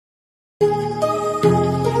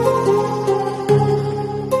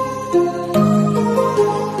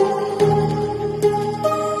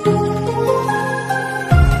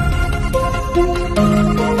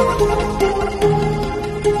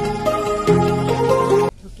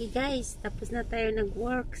Okay guys, tapos na tayo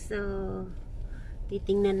nag-work. So,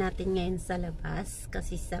 titingnan natin ngayon sa labas.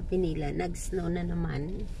 Kasi sabi nila, nag-snow na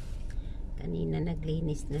naman. Kanina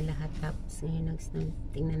naglinis na lahat. Tapos ngayon nag-snow.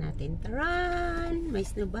 Tingnan natin. Taran! May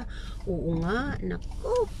snow ba? Oo nga.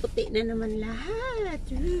 Naku, puti na naman lahat.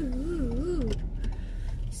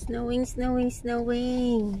 Snowing, snowing,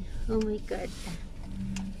 snowing. Oh my God.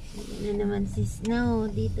 Ayan na naman si snow.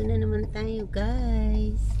 Dito na naman tayo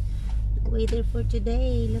guys. Weather for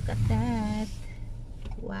today. Look at that.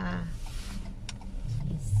 Wow.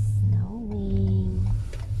 It's snowing.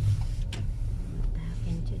 What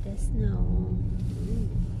happened to the snow?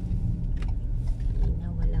 Kanina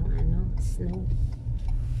walang snow.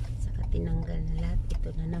 Saka tinanggal na lahat. Ito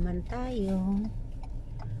na naman tayo.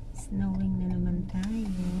 Snowing na naman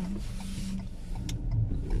tayo.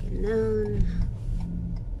 Ganon.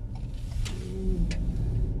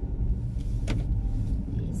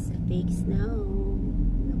 Big snow.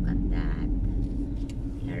 Look at that.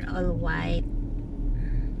 They're all white.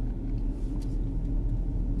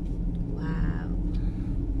 Wow.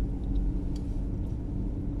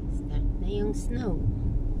 Start na yung snow.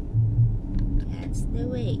 That's the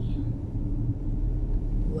way.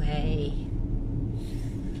 Way.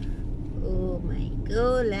 Oh my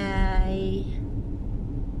gulay.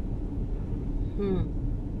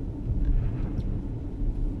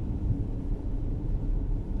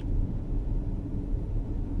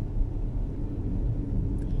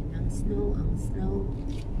 Snow, ang snow.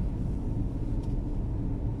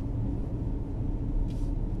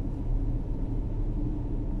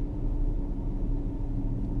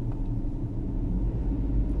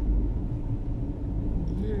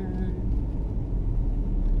 Yan.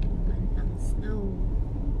 Naman ang snow.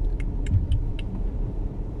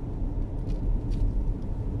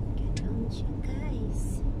 Ganon siya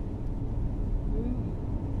guys.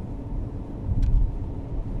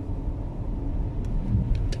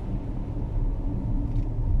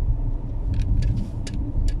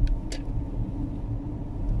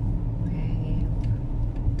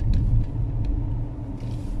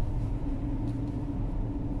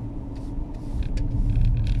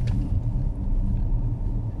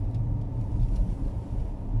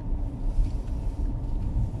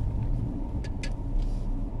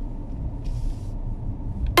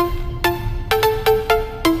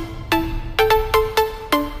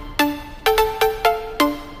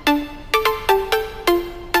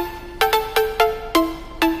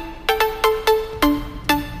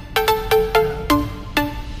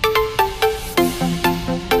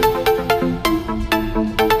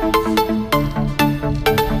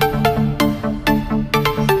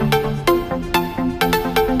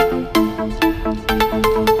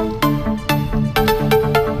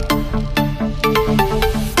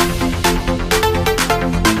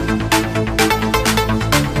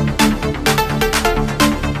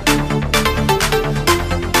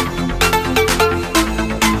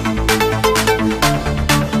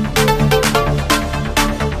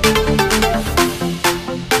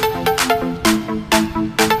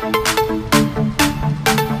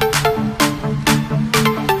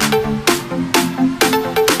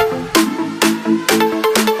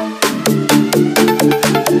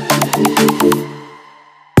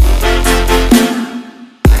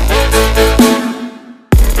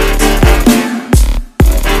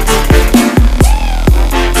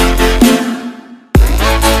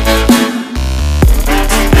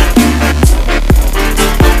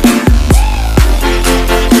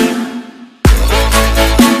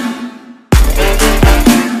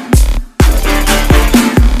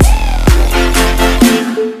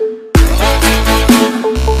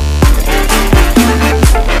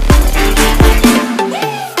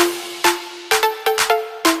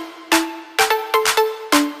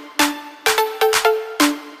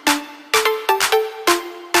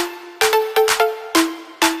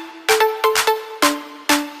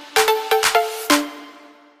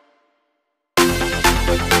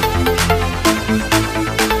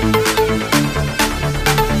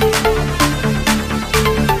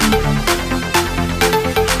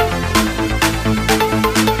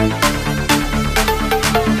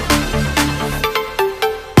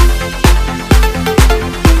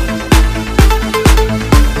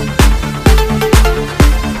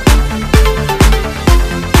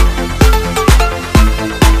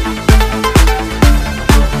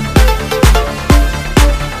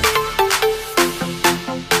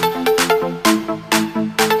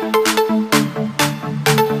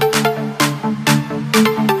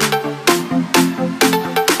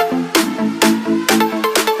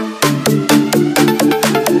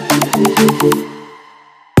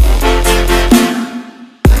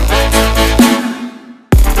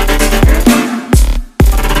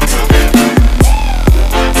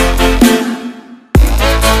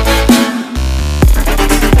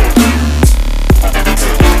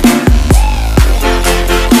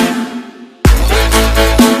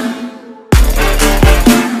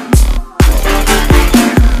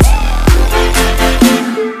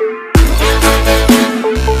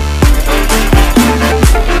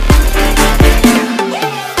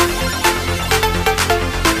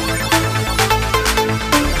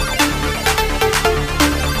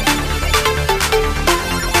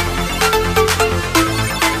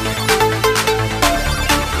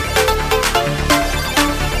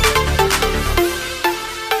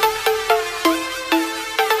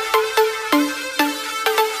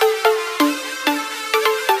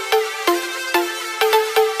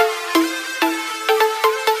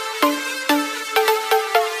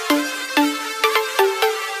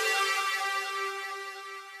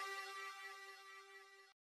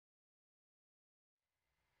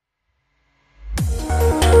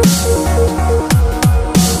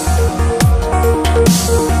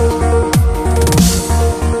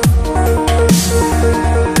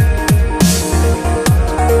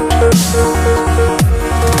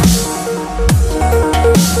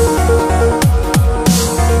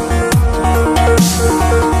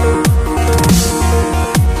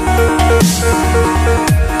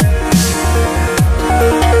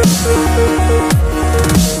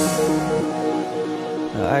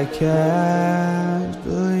 I can't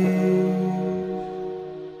believe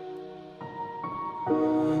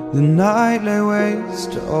the night lay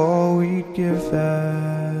waste to all we'd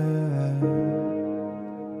given.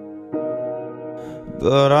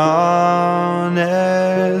 But honestly,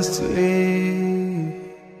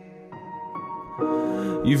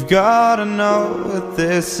 you've gotta know that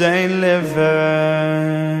this ain't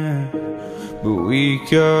living. But we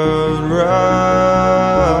could run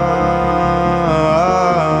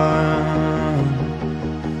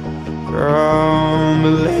from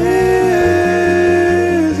Elysium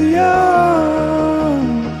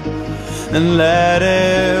and let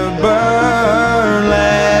it burn,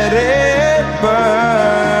 let it burn.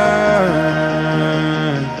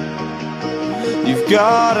 You've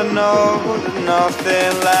gotta know that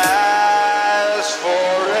nothing lasts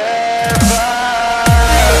forever.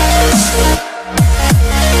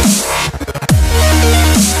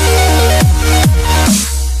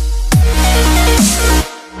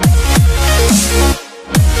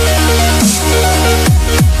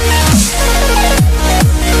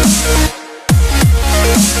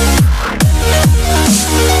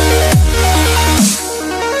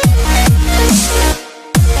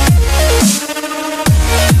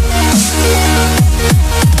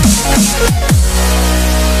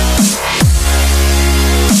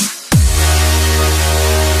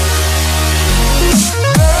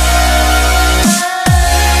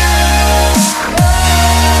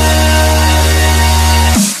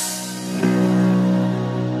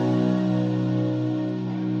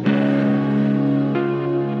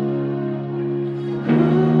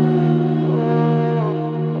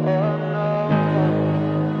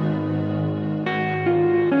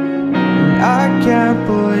 I can't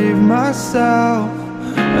believe myself.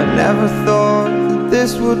 I never thought that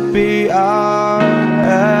this would be our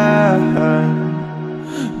end,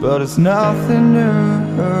 but it's nothing new.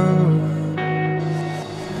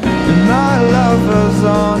 And my lover's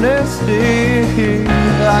honesty,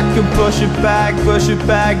 I can push it back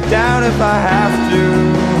down if I have to.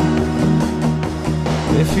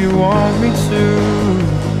 If you want me to,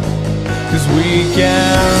 'cause we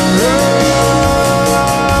can run,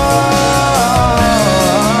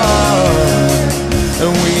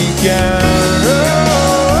 and we can run,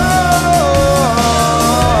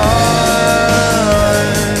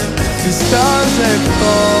 'cause stars they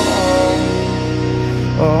fall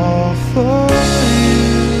all for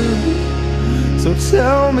you. So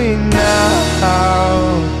tell me now,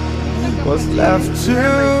 what's left to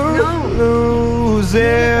lose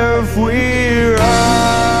if we run?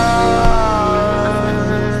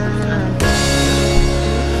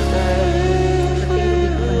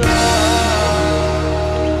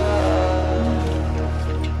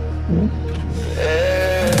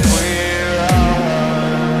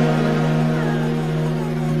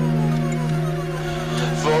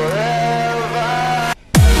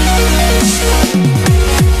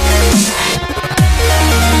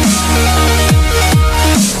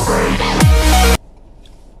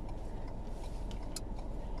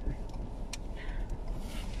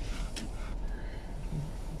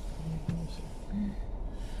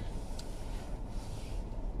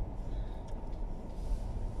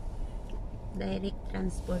 Direct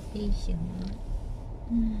transportation.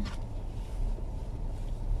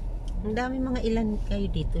 Ang dami mga ilan kayo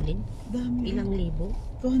dito, Lin? Dami. Ilang libo?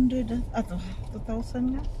 200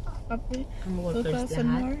 2,000 nga. Kape. Ang workers 2,000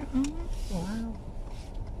 lahat? more. Wow.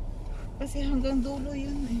 Kasi hanggang dulo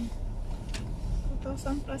yun eh.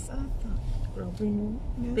 2,000 plus ata. Grabe, no?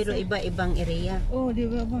 Yes, Pero sir. iba-ibang area. Oh, di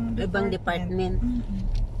ba bang Ibang department.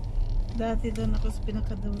 Dati doon ako sa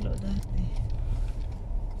pinakadulo dati.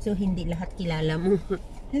 So, hindi lahat kilala mo.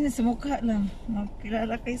 Hindi, sa mukha lang.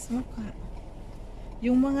 Kilala kayo sa mukha.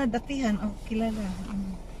 Yung mga datihan, kilala.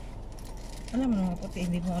 Alam mo mga puti,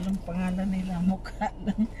 hindi mo alam pangalan nila. Mukha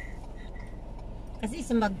lang. Kasi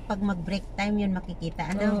pag mag-break time yun makikita.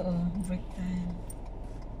 Ano? Oo, break time.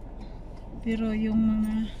 Pero yung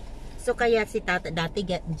mga... So, kaya si tata dati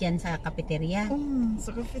dyan sa cafeteria? sa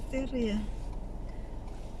cafeteria.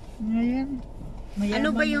 Ngayon,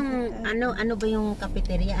 Ano ba yung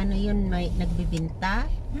cafeteria? Ano yun? May nagbibinta?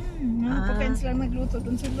 Mga pagkain silang nagluto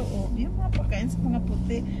dun sa loob. Yung mga pagkain sa mga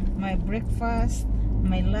puti. May breakfast,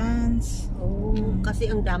 may lunch. Oh,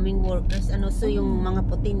 kasi ang daming workers. So yung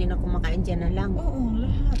mga puti hindi na kumakain dyan na lang? Oo,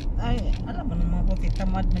 lahat. Ay, alam mo na mga puti,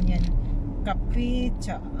 tamad man yan. Kape,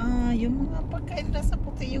 tsaa, yung mga pagkain na sa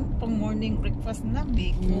puti, yung pang morning breakfast na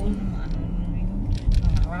bacon, yung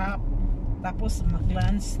mga wrap. Tapos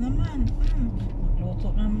mag-lunch naman. Magluto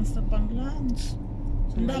naman sa pang-lunch.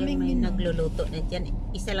 So ngayon may menu. nagluluto na dyan.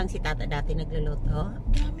 Isa lang si tata dati nagluluto?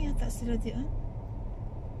 Dami ata sila diyan.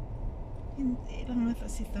 Hindi lang nata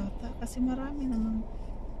si tata kasi marami namang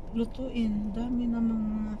lutuin. Dami namang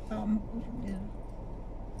mga tao mag-order.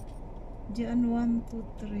 Diyan 1, 2,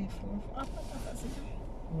 3, 4, 4 ata sila.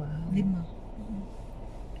 Wow. 5.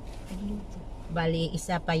 Pagluto. Bali,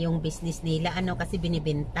 isa pa yung business nila. Ano kasi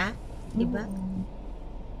binibenta? Diba? Oo.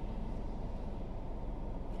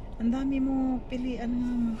 Ang dami mo pilian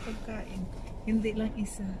ng pagkain. Hindi lang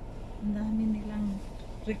isa. Ang dami nilang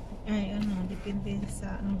depende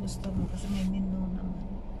sa anong gusto mo kasi may menu naman.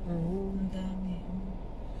 Oo. Ang dami.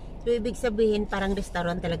 So, ibig sabihin, parang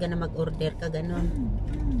restaurant talaga na mag-order ka, ganon.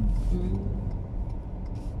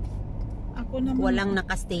 Ako naman. Walang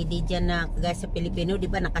nakasteady dyan na, kagaya sa Pilipino, di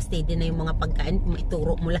ba, nakasteady na yung mga pagkain,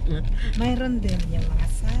 ituro mo lang. Mayroon din yung mga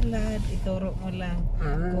salad, ituro mo lang.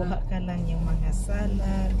 Kuha ka lang yung mga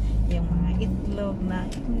salad, yung mga itlog na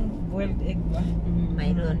yung boiled egg ba?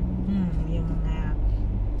 Mayroon. Yung mga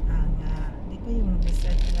di ba yung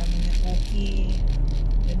dessert namin na cookie,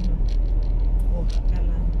 ganun. Kuha ka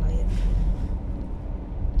lang, bayad ka lang.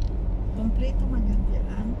 Kompleto man yun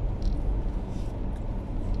yan.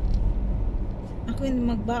 Ako hindi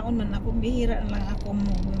magbaon man, ako bihira lang ako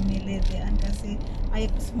bumili diyan kasi ayaw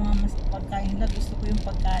ko sa mga mas pagkain lang, gusto ko yung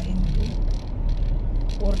pagkain ko.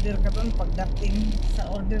 Order ka doon, pagdating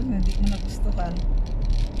sa order na hindi mo nagustuhan,